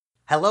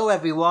Hello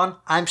everyone,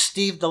 I'm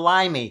Steve the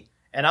Limey.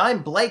 And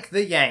I'm Blake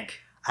the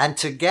Yank. And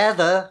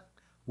together,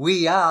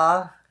 we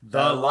are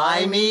The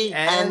Limey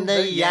and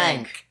the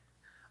Yank.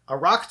 A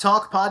rock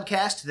talk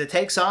podcast that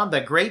takes on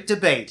the great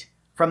debate.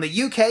 From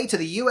the UK to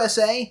the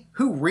USA,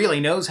 who really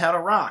knows how to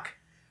rock?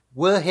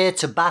 We're here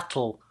to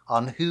battle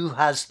on who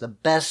has the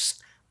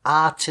best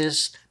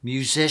artists,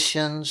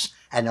 musicians,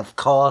 and of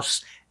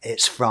course,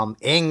 it's from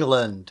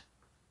England.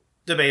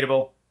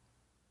 Debatable.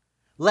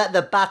 Let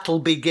the battle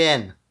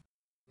begin.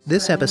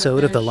 This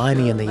episode of The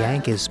Limey and the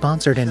Yank is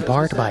sponsored in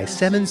part by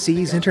Seven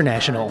Seas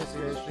International,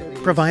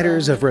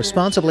 providers of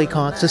responsibly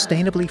caught,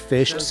 sustainably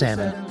fished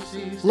salmon.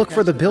 Look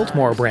for the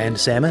Biltmore brand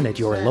salmon at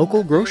your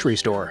local grocery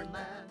store.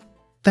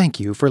 Thank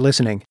you for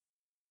listening.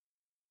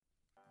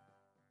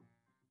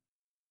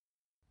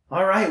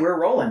 All right, we're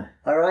rolling.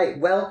 All right,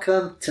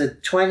 welcome to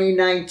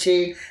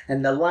 2019,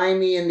 and the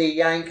Limey and the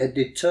Yank are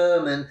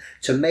determined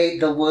to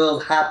make the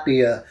world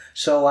happier.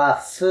 So our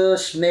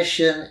first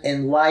mission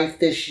in life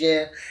this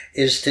year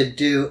is to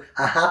do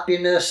a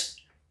happiness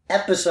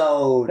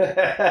episode.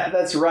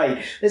 That's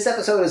right. This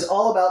episode is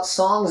all about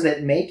songs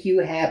that make you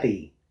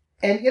happy.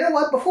 And you know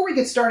what? Before we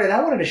get started,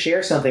 I wanted to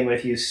share something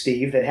with you,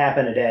 Steve, that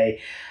happened today.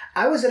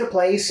 I was at a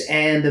place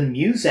and the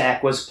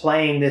Muzak was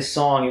playing this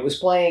song. It was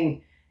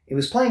playing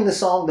the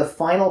song The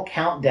Final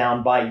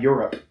Countdown by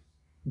Europe.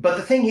 But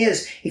the thing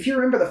is, if you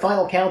remember The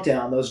Final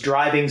Countdown, those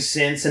driving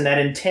synths and that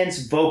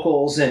intense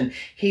vocals, and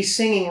he's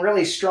singing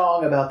really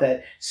strong about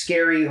that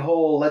scary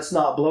whole let's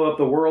not blow up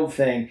the world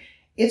thing,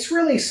 it's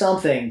really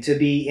something to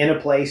be in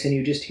a place and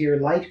you just hear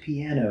light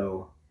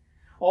piano.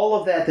 All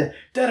of that, the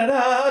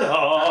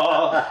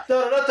da-da-da-da,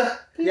 da-da-da-da.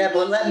 Yeah,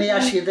 but let me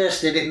ask you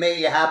this, did it make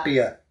you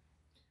happier?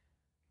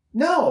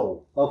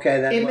 No.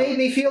 Okay, then. It made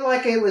me feel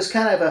like it was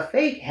kind of a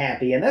fake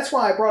happy, and that's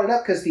why I brought it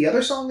up, because the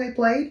other song they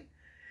played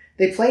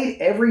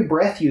Every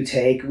Breath You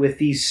Take with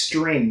these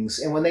strings,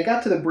 and when they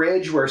got to the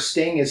bridge where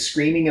Sting is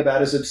screaming about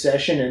his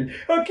obsession and,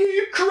 I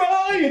keep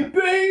crying,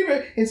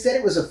 baby, instead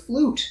it was a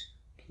flute.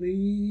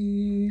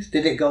 Please.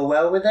 Did it go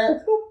well with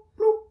that?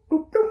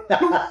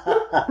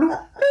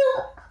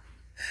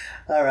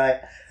 All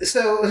right.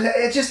 So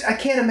I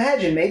can't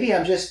imagine. Maybe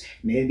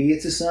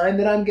it's a sign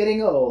that I'm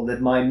getting old,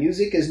 that my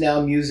music is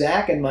now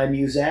Muzak and my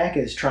Muzak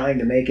is trying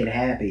to make it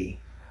happy.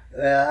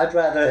 I'd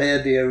rather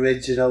hear the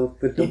original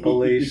with the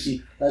Police.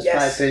 That's Yes.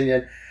 my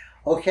opinion.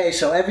 Okay,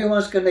 so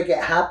everyone's going to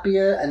get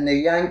happier, and the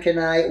Yank and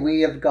I,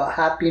 we have got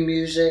happy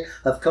music,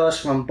 of course,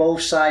 from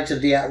both sides of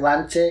the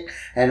Atlantic,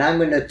 and I'm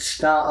going to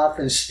start off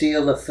and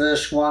steal the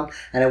first one,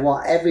 and I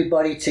want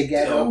everybody to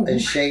get up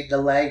and shake the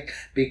leg,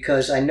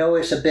 because I know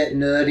it's a bit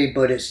nerdy,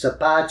 but it's the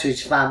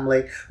Partridge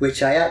Family,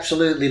 which I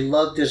absolutely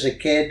loved as a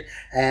kid,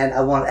 and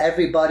I want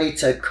everybody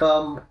to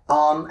come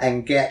on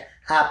and get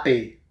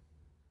happy.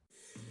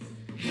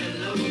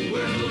 Hello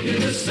world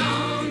is a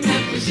song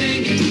that we're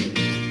singing.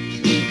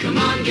 Come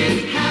on,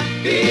 get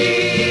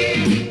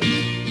happy.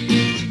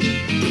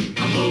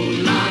 A whole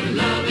lot of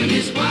loving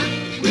is what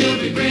we'll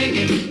be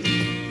bringing.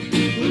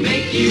 We'll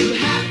make you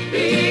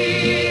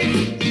happy.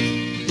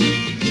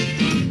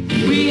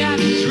 We had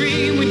a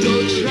dream we'd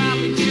go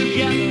traveling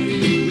together.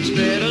 We'd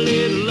spread a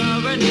little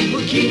love and then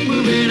we'll keep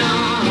moving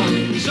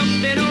on.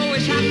 Something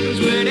always happens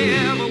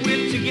whenever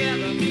we're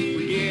together.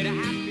 We get a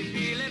happy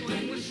feeling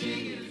when we're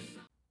singing.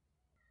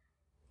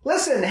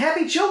 Listen,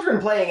 happy children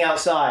playing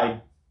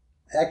outside.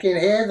 I can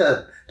hear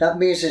them. That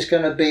means it's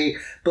going to be...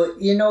 But,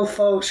 you know,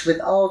 folks,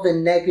 with all the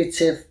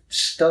negative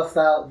stuff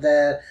out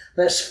there,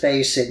 let's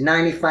face it,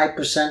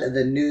 95% of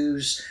the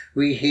news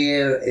we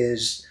hear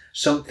is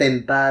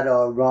something bad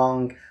or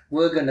wrong.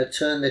 We're going to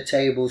turn the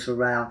tables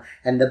around.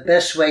 And the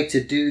best way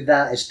to do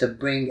that is to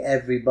bring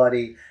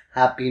everybody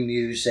happy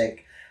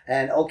music.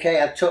 And,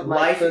 okay, I took my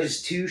Life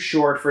is too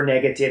short for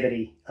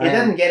negativity. It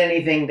doesn't get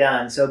anything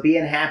done. So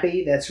being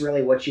happy, that's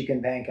really what you can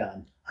bank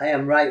on. I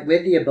am right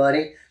with you,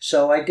 buddy.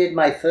 So I did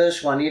my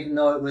first one, even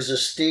though it was a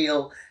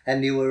steal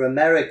and you were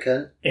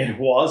American. It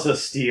was a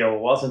steal,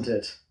 wasn't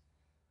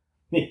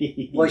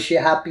it? What's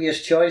your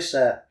happiest choice,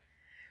 sir?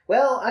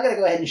 Well, I'm going to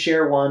go ahead and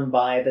share one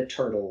by the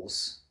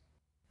Turtles.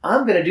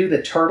 I'm going to do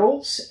the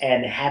Turtles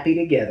and Happy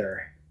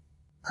Together.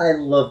 I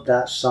love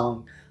that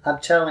song. I'm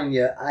telling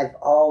you, I've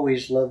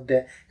always loved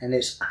it. And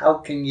it's, how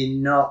can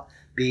you not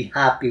be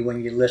happy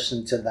when you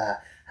listen to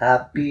that?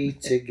 Happy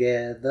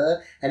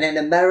together. And in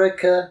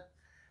America,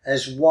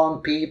 as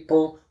one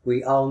people,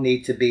 we all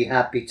need to be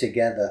happy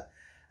together.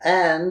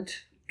 And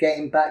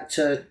getting back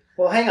to...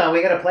 Well, hang on.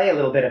 We got to play a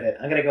little bit of it.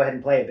 I'm going to go ahead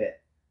and play a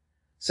bit.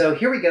 So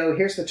here we go.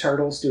 Here's the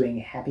Turtles doing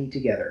Happy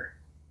Together.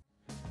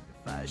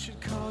 If I should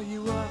call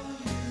you up,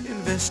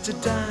 invest a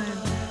dime,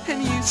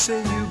 and you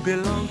say you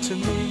belong to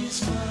me,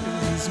 so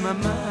ease my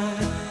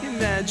mind.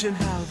 Imagine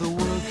how the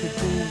world could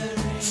be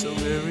so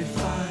very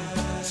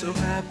fine, so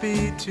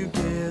happy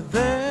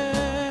together.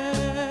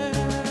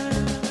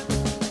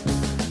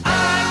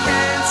 I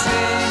can't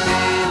see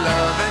me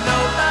loving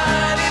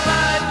nobody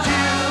but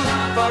you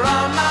for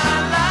all my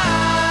life.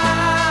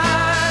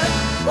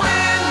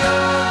 When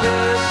you're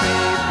with me,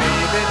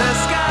 baby, the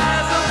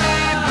skies will be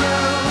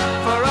blue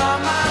for all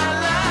my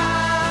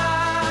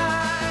life.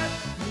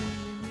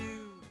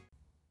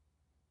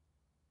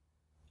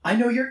 I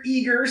know you're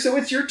eager, so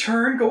it's your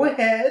turn. Go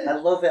ahead. I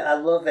love it. I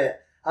love it.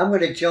 I'm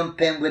going to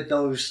jump in with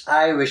those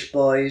Irish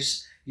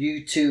boys,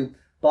 U2,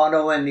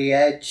 Bono and the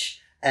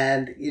Edge.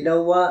 And you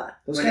know what?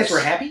 Those guys were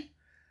happy?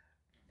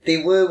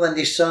 They were when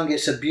they sung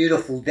It's a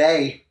Beautiful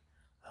Day.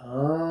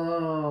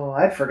 Oh,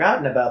 I'd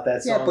forgotten about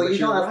that song. Yeah, but you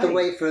you're don't have to right.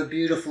 wait for a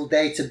beautiful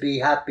day to be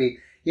happy.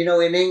 You know,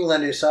 in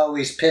England, it's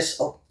always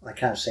Oh, I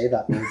can't say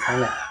that word,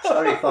 can I?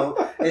 Sorry,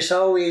 folks. It's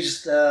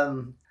always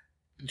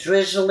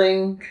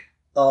drizzling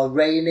or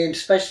raining,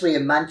 especially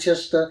in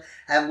Manchester.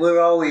 And we're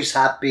always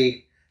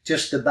happy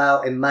just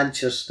about in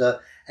Manchester.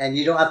 And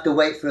you don't have to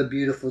wait for a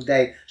beautiful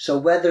day. So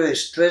whether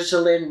it's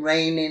drizzling,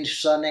 raining,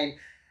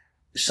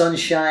 sun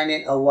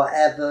shining, or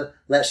whatever,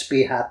 let's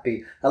be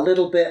happy. A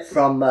little bit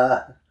from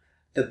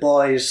the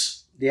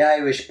boys, the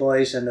Irish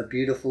boys, and A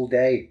Beautiful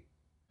Day.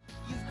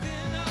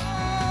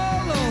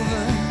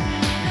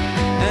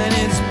 And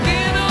it's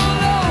been all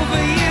over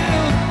you.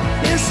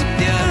 It's a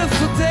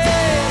beautiful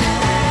day.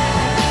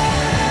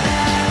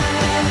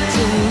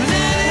 So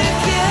let it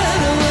get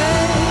away.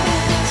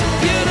 It's a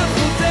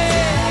beautiful day.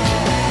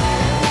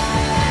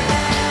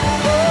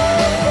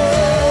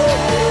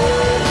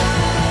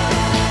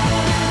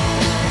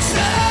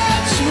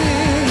 Touch me.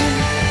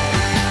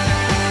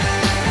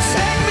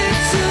 Take me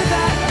to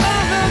that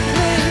other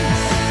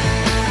place.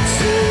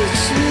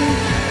 Teach me.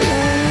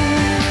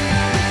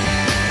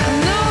 I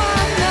know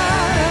I'm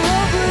not a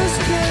hopeless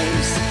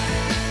case.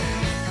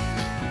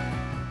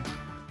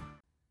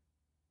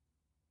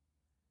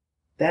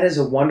 That is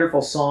a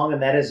wonderful song,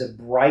 and that is a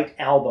bright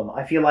album.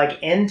 I feel like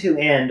end to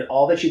end,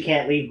 All That You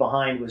Can't Leave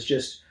Behind was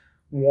just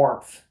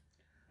warmth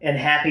and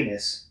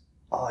happiness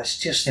Oh, it's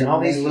just in all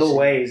these little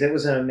amazing. ways. It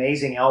was an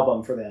amazing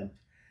album for them.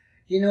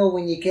 You know,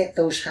 when you get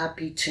those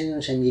happy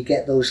tunes and you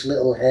get those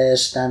little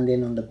hairs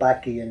standing on the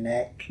back of your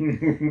neck,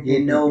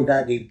 you know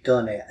that they've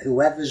done it.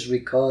 Whoever's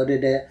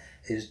recorded it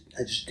is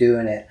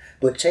doing it.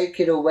 But take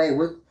it away.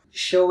 We're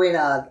showing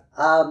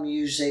our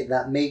music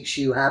that makes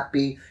you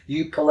happy.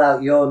 You pull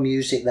out your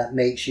music that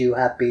makes you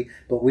happy,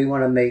 but we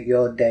want to make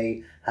your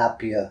day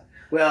happier.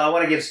 Well, I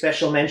want to give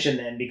special mention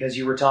then, because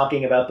you were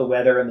talking about the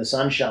weather and the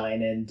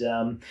sunshine,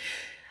 and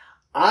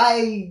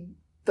I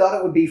thought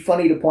it would be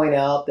funny to point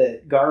out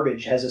that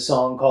Garbage has a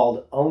song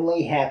called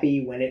Only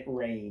Happy When It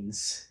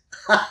Rains.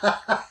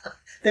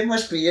 They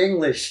must be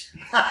English.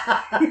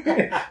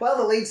 Well,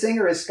 the lead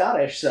singer is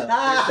Scottish, so there's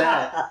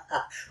that.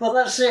 Well,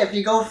 that's it. If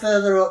you go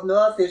further up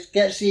north, it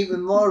gets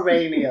even more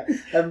rainier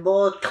and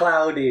more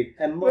cloudy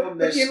and more But if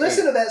misty. you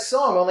listen to that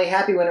song, Only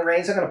Happy When It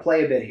Rains, I'm going to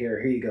play a bit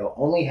here. Here you go.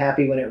 Only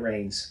Happy When It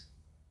Rains.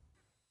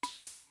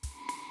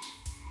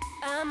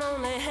 I'm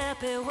only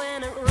happy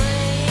when it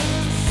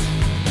rains.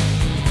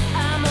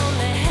 I'm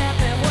only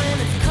happy when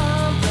it's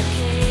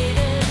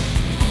complicated.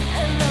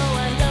 And though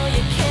I know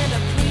you can't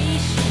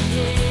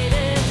appreciate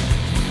it,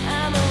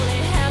 I'm only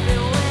happy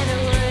when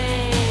it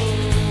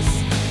rains.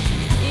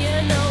 You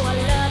know I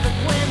love it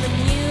when the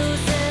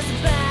news is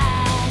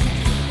bad.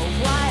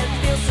 Why it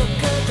feels so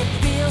good to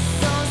feel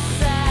so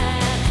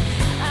sad.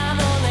 I'm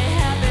only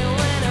happy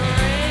when it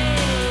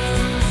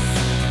rains.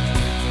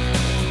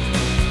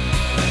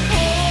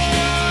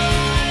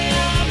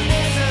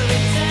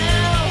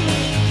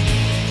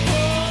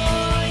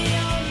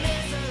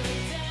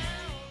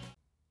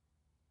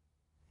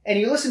 And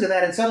you listen to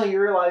that and suddenly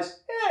you realize,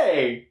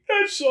 hey,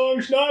 that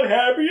song's not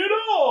happy at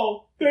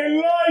all. They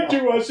lied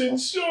to us in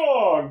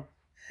song.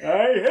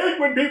 I hate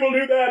when people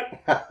do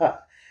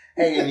that.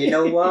 Hey, and you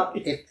know what?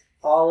 If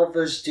all of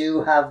us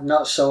do have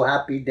not so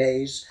happy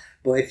days,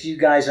 but if you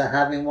guys are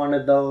having one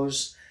of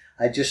those,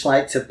 I'd just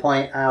like to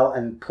point out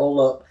and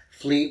pull up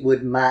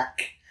Fleetwood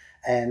Mac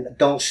and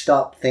Don't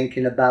Stop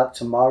Thinking About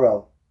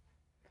Tomorrow,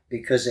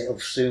 because it'll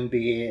soon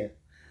be here.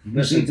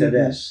 Listen to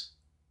this.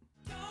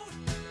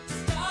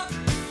 Stop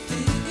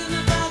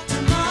thinking about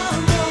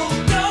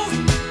tomorrow.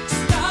 Don't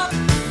stop.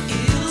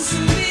 It'll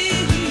soon be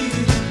here.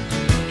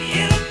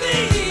 It'll be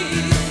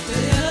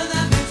better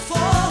than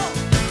before.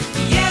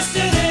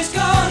 Yesterday's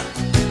gone.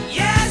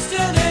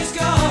 Yesterday's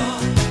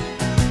gone.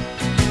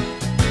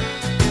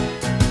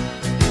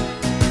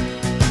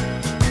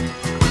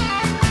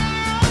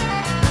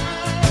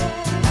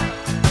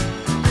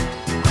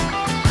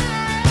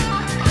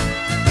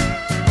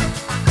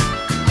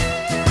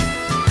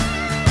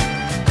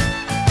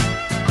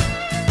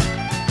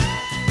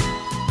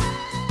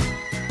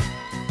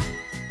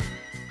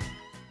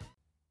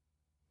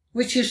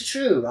 Which is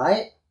true,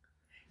 right?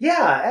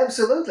 Yeah,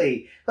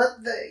 absolutely. But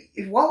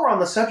while we're on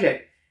the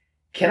subject,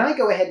 can I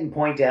go ahead and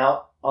point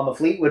out on the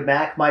Fleetwood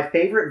Mac, my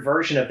favorite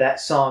version of that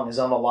song is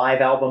on the live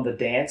album The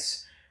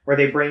Dance, where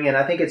they bring in,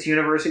 I think it's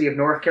University of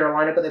North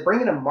Carolina, but they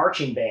bring in a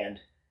marching band.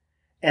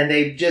 And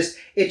it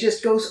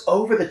just goes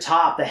over the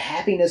top, the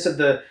happiness of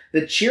the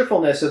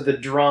cheerfulness of the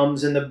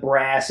drums and the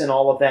brass and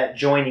all of that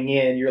joining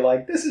in. You're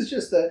like, this is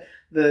just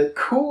the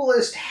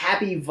coolest,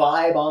 happy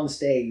vibe on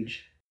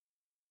stage.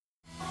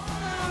 All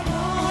I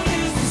want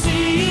is to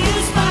see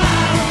you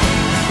smile.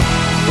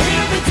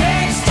 If it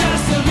takes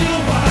just a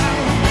little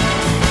while.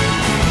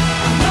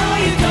 I know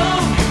you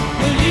don't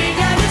believe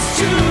that it's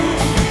true.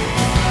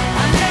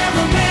 I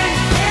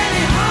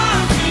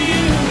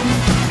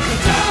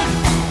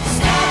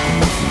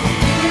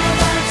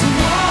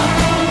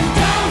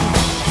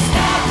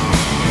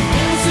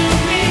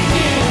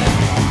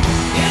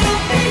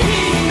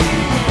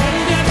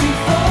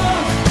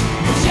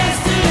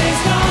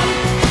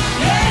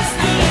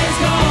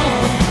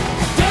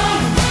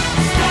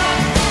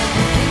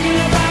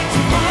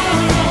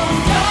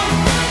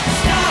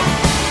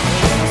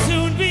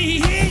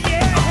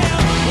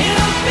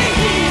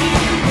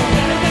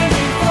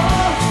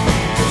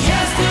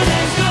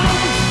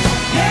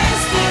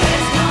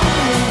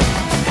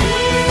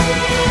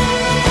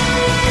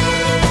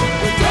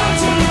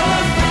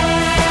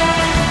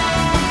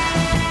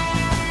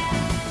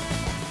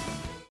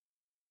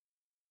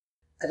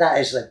that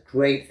is a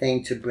great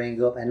thing to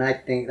bring up, and I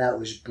think that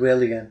was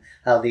brilliant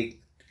how they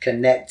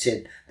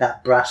connected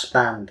that brass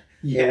band.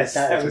 Yes,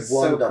 that was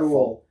wonderful. so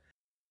cool.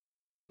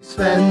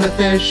 Sven the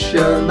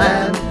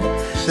fisherman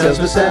sails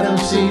with 7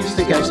 seas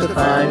to catch the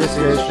finest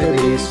fish for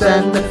thee.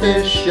 Sven the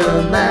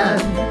fisherman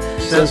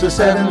sails with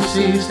 7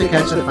 seas to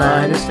catch the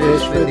finest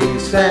fish for thee.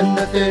 Sven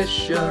the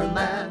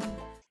fisherman.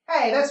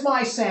 Hey, that's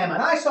my salmon.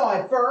 I saw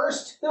it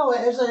first. No,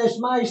 it isn't. It's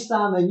my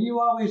salmon. You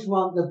always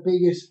want the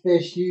biggest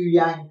fish, you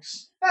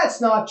Yanks. That's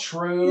not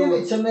true. Give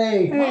it to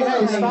me.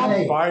 Hey,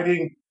 stop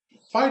fighting.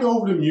 Fight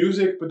over the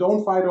music, but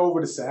don't fight over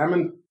the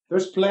salmon.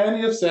 There's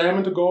plenty of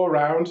salmon to go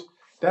around.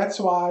 That's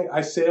why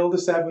I sail the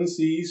 7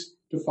 seas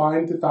to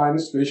find the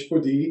finest fish for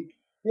thee.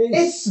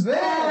 It's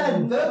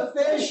Sven, the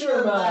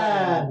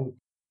fisherman.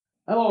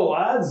 Hello,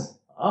 lads.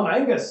 I'm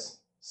Angus.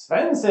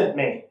 Sven sent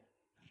me.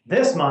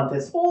 This month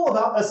is all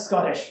about the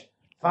Scottish.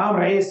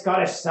 Farm-raised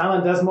Scottish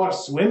salmon does more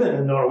swimming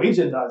than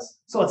Norwegian does,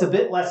 so it's a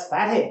bit less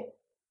fatty.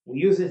 We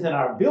use it in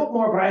our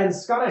Biltmore brand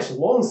Scottish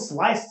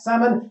long-sliced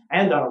salmon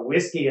and our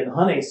whiskey and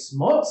honey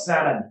smoked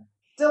salmon.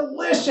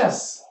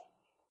 Delicious!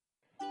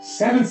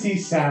 7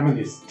 Seas salmon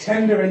is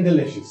tender and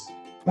delicious,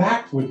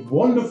 packed with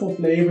wonderful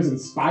flavors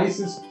and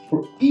spices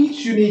for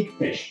each unique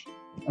fish.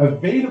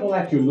 Available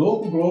at your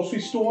local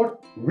grocery store,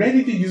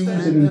 ready to use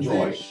and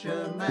enjoy.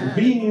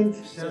 Convenient,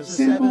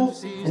 simple,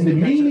 and the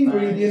main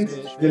ingredient,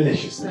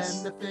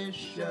 deliciousness.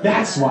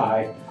 That's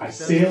why I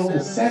sail the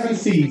 7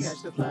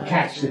 seas to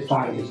catch the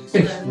finest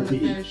fish for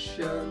thee.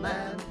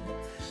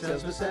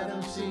 Sails with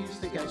 7 seas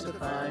to catch the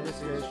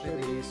finest fish for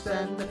thee.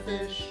 Sven the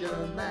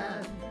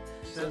fisherman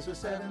sails with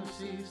 7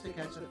 seas to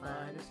catch the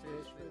finest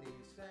fish for thee.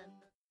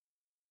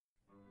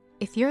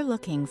 If you're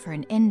looking for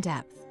an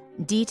in-depth,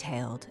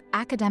 detailed,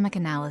 academic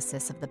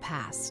analysis of the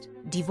past,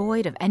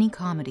 devoid of any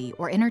comedy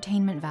or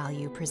entertainment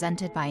value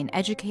presented by an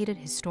educated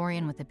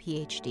historian with a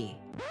PhD,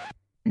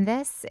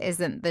 this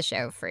isn't the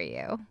show for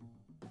you.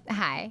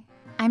 Hi,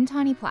 I'm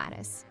Tawny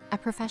Plattis, a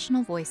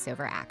professional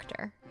voiceover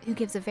actor who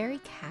gives a very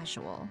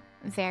casual,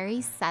 very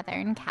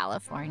Southern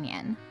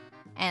Californian,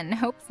 and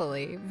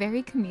hopefully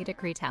very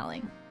comedic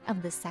retelling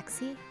of the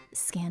sexy,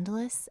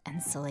 scandalous,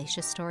 and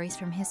salacious stories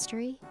from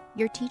history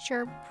your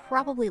teacher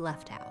probably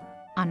left out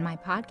on my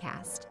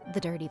podcast, The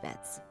Dirty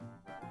Bits.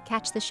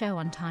 Catch the show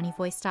on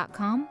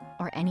TawnyVoice.com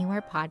or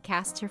anywhere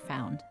podcasts are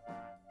found.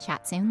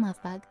 Chat soon,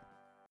 Lovebug.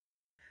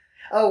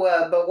 Oh,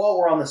 but while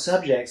we're on the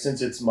subject,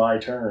 since it's my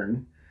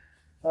turn,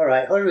 All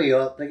right, hurry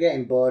up. They're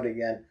getting bored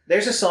again.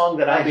 there's a song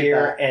that I I'll be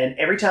hear, back. and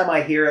every time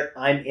I hear it,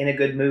 I'm in a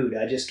good mood.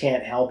 I just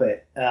can't help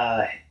it.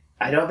 I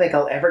don't think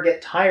I'll ever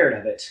get tired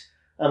of it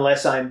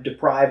unless I'm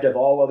deprived of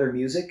all other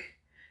music,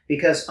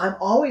 because I'm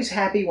always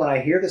happy when I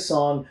hear the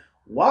song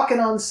Walking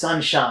on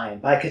Sunshine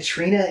by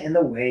Katrina and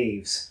the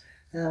Waves.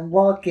 I'm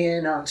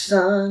walking on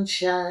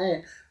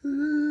sunshine.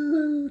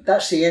 Ooh,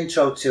 that's the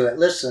intro to it.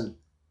 Listen.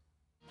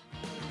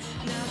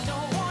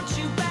 Don't want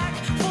you back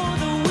for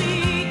the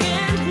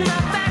weekend,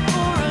 not back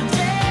for a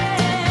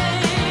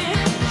day.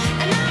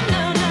 And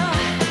no.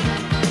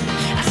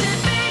 I said,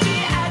 baby,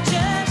 I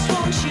just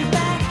want you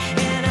back,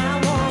 and I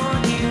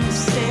want you to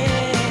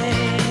stay.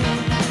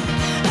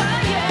 Oh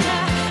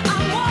yeah,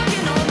 I'm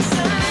walking on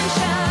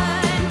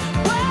sunshine.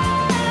 Whoa,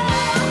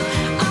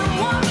 I'm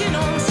walking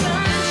on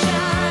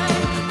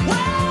sunshine. Whoa,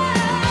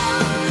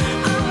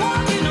 I'm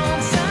walking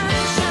on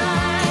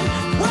sunshine.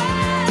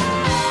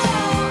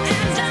 Whoa,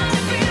 hands down to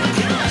feel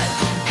good.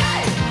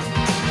 Hey,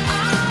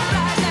 all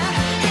right now,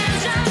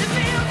 hands down to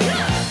feel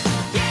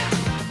good. Yeah,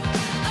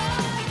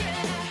 oh yeah,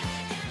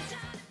 hands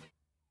down.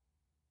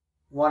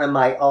 One of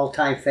my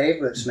all-time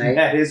favorites, mate.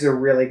 That is a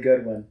really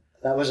good one.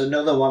 That was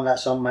another one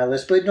that's on my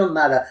list, but it don't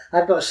matter.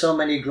 I've got so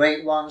many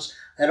great ones.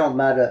 It don't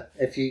matter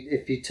if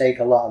you take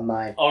a lot of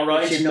mine. All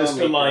right, You know me.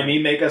 Mr.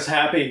 Limey, make us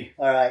happy.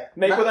 All right.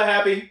 Make with a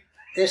happy.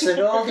 It's an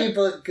oldie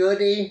but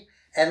goodie,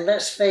 and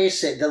let's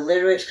face it, the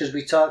lyrics, because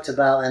we talked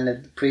about in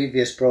the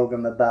previous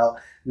program about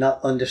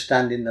not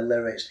understanding the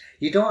lyrics.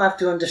 You don't have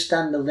to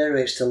understand the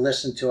lyrics to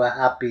listen to a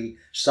happy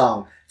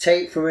song.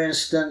 Take, for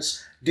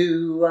instance,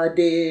 do a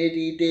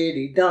diddy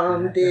diddy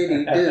dum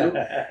diddy do.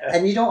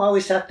 And you don't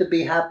always have to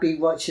be happy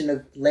watching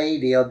a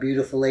lady or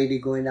beautiful lady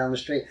going down the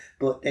street,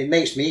 but it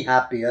makes me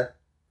happier.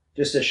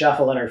 Just a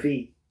shuffle on her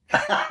feet.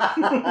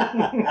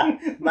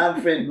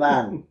 Manfred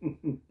Mann.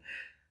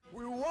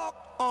 We walk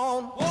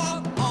on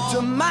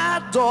to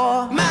my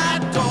door. We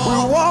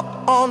walk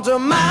on to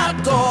my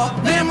door.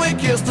 Then we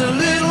kissed a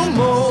little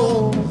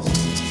more.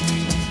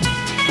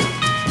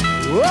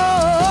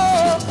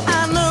 Oh,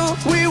 I knew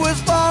we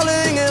was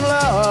falling in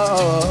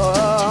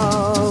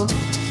love.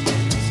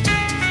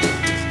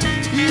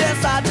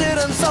 Yes, I did,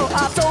 and so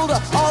I told her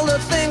all the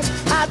things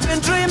I'd been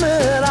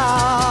dreaming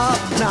of.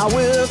 Now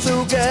we're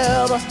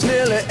together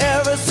nearly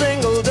every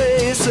single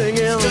day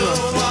singing.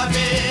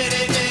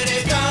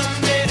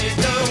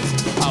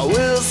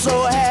 We're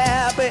so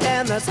happy,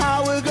 and that's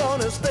how we're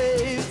gonna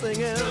stay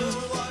singing.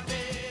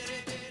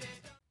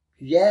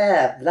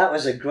 Yeah, that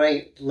was a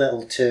great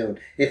little tune.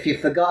 If you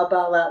forgot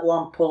about that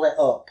one, pull it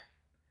up.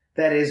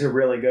 That is a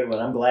really good one.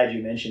 I'm glad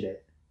you mentioned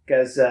it.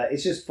 because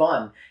it's just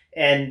fun.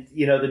 And,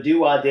 the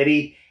doo-wah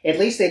ditty, at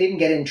least they didn't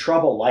get in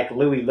trouble like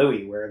Louie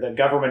Louie, where the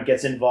government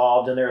gets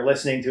involved and they're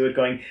listening to it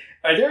going,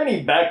 are there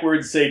any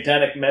backwards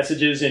satanic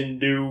messages in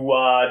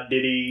doo-wah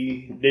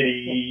ditty,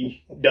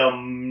 ditty,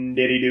 dum,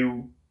 ditty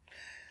doo?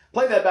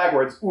 Play that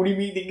backwards. What do you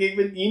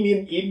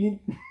mean?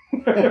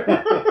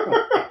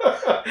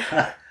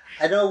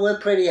 I know we're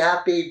pretty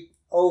happy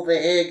over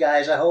here,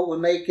 guys. I hope we're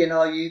making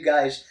all you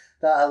guys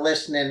that are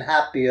listening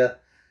happier.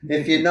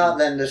 If you're not,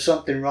 then there's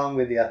something wrong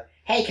with you.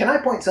 Hey, can I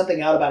point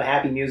something out about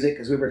happy music?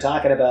 Because we were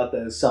talking about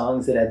the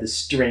songs that had the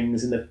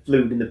strings and the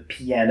flute and the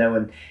piano.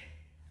 And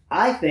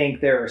I think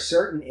there are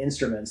certain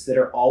instruments that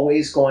are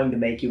always going to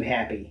make you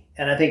happy.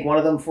 And I think one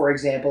of them, for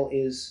example,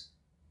 is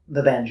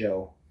the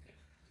banjo.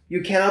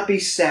 You cannot be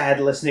sad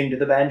listening to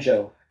the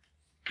banjo.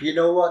 You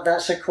know what?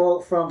 That's a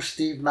quote from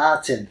Steve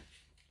Martin.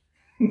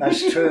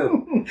 That's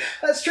true.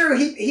 That's true.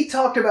 He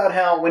talked about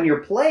how when you're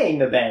playing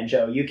the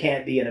banjo, you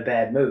can't be in a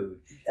bad mood.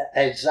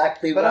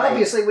 Exactly But right.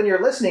 obviously when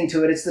you're listening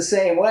to it, it's the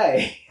same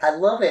way. I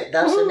love it.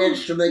 That's an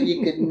instrument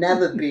you could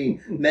never be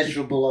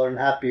miserable or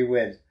unhappy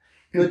with.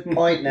 Good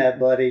point there,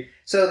 buddy.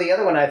 So the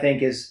other one I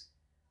think is,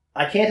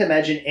 I can't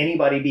imagine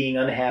anybody being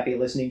unhappy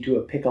listening to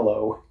a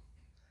piccolo.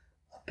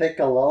 A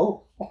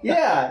piccolo?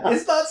 Yeah,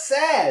 it's not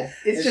sad.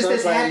 It's just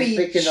this like happy, he's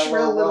picking a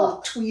shrill low little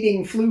rock.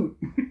 tweeting flute.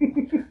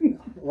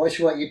 Which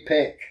what you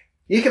pick?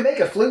 You can make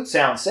a flute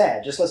sound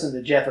sad. Just listen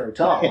to Jethro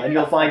Tull, and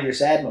you'll find your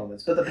sad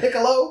moments. But the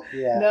piccolo,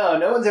 Yeah.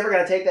 no one's ever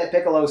going to take that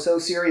piccolo so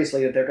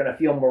seriously that they're going to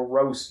feel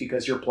morose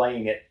because you're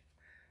playing it.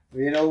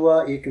 You know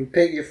what? You can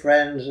pick your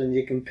friends and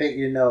you can pick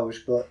your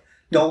nose, but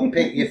don't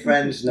pick your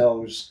friend's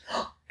nose.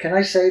 Can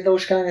I say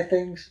those kind of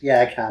things?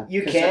 Yeah, I can.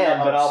 You 'Cause they're can,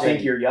 not but I'll obscene.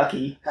 think you're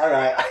yucky. All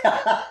right.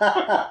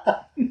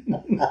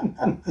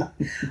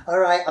 All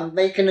right, I'm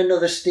making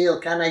another steal.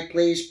 Can I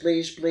please?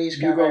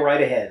 You go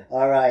right ahead.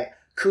 All right.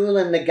 Kool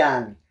and the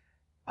Gang.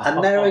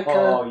 America.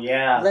 Oh,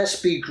 yeah. Let's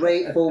be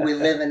grateful we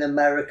live in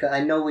America.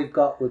 I know we've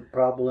got good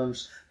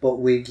problems, but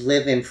we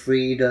live in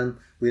freedom,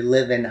 we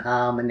live in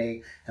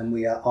harmony, and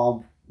we are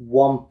all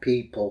one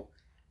people.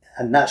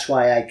 And that's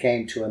why I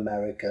came to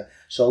America.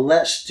 So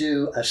let's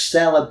do a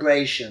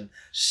celebration.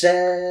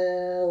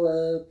 Celebrate.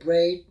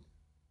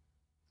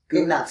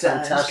 Isn't that Times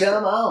fantastic?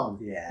 come on.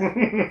 Yeah.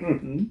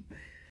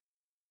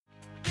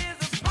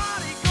 There's a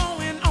party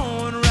going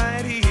on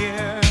right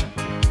here,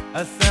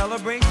 a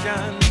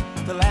celebration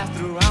to last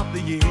throughout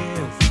the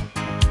years.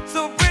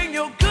 So bring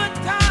your good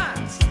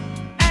times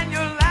and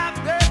your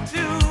laughter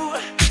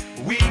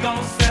too. We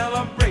gon'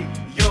 celebrate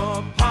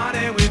your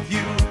party with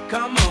you.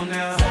 Come on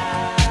now.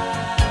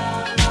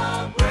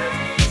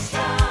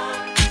 Celebration.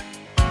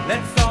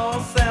 Let's all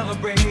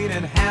celebrate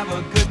and have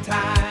a good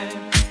time.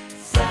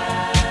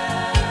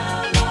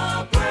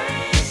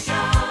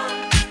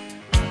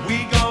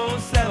 We gon'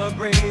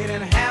 celebrate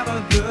and have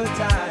a good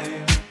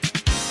time.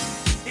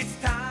 It's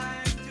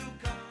time to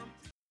come.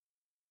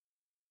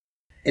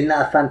 Isn't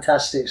that a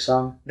fantastic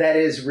song? That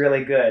is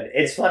really good.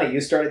 It's funny,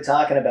 you started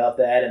talking about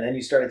that, and then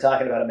you started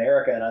talking about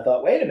America, and I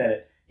thought, wait a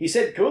minute. He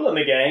said Kool and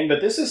the Gang, but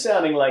this is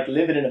sounding like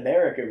Living in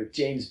America with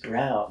James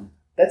Brown.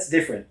 That's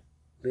different.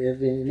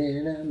 Living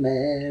in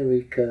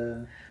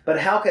America. But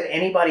how could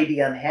anybody be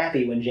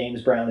unhappy when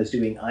James Brown is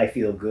doing I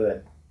Feel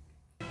Good?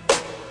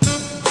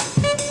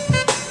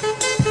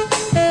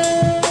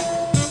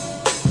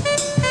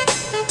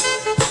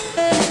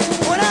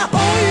 When I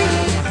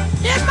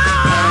hold you in my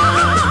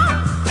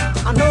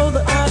arms, I know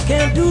that I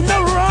can't do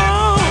no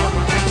wrong.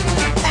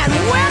 And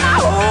when I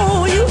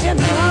hold you in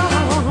my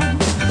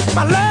arms,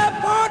 my love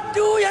won't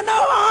do you no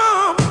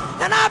harm.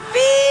 And I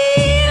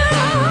feel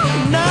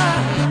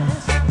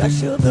nice, that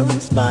sugar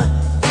and spice.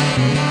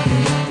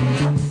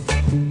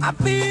 I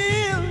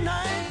feel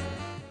nice.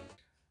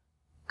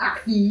 I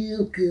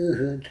feel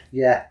good.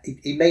 Yeah,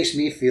 it makes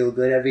me feel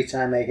good every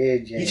time I hear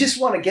James. You just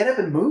want to get up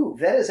and move.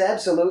 That is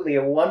absolutely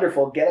a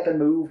wonderful get up and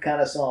move kind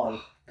of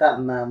song. That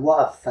man,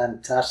 what a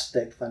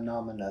fantastic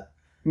phenomena.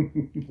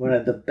 One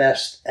of the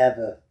best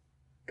ever.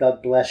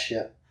 God bless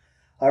you.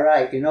 All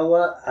right, you know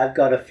what? I've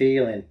got a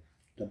feeling.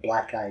 The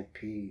Black Eyed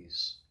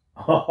Peas.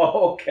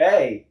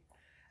 Okay.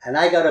 And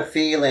I got a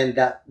feeling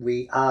that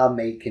we are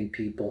making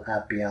people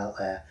happy out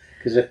there.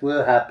 Because if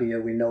we're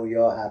happier, we know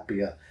you're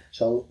happier.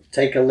 So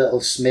take a little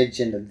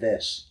smidgen of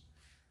this.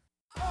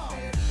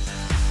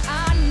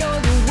 I know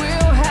that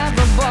we'll have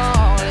a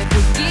ball if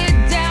we get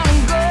down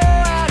and go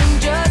out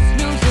and just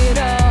lose it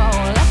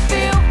all. I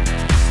feel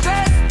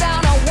stressed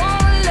out, I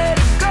wanna let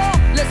it go.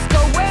 Let's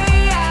go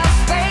way out,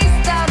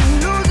 spaced out, and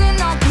losing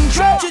all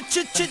control.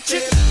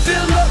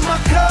 Fill up my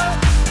cup,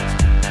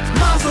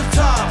 Mazel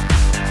tov.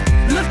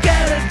 Look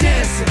at her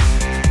dancing,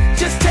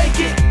 just take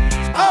it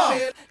off.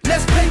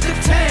 Let's paint the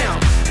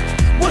town,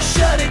 we'll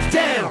shut it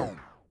down.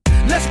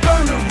 Let's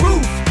burn the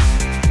roof.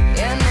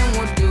 And then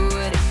we'll do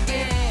it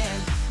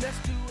again. Let's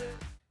do it.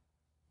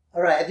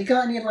 All right, have you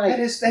got any like That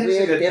is a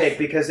weird good pick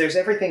because there's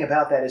everything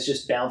about that is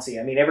just bouncy.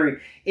 I mean,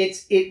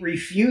 it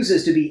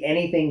refuses to be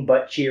anything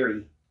but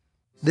cheery.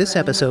 This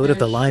episode of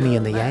The Limey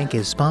and the Yank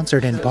is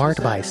sponsored in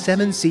part by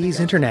Seven Seas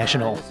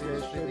International.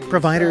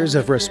 providers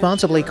of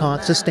responsibly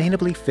caught,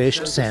 sustainably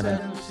fished salmon.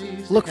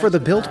 Look for the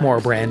Biltmore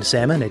brand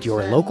salmon at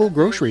your local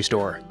grocery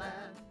store.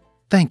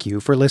 Thank you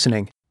for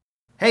listening.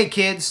 Hey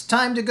kids,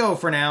 time to go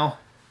for now.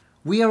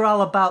 We are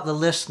all about the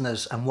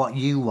listeners and what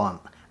you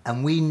want,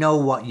 and we know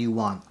what you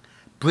want.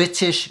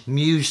 British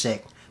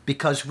music,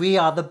 because we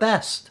are the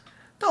best.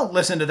 Don't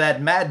listen to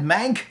that mad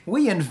mank.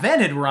 We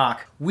invented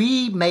rock.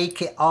 We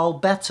make it all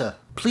better.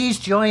 Please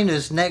join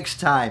us next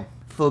time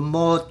for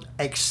more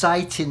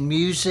exciting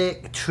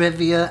music,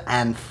 trivia,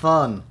 and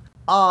fun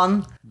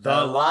on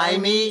The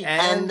Limey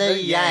and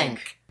the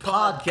Yank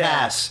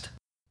podcast.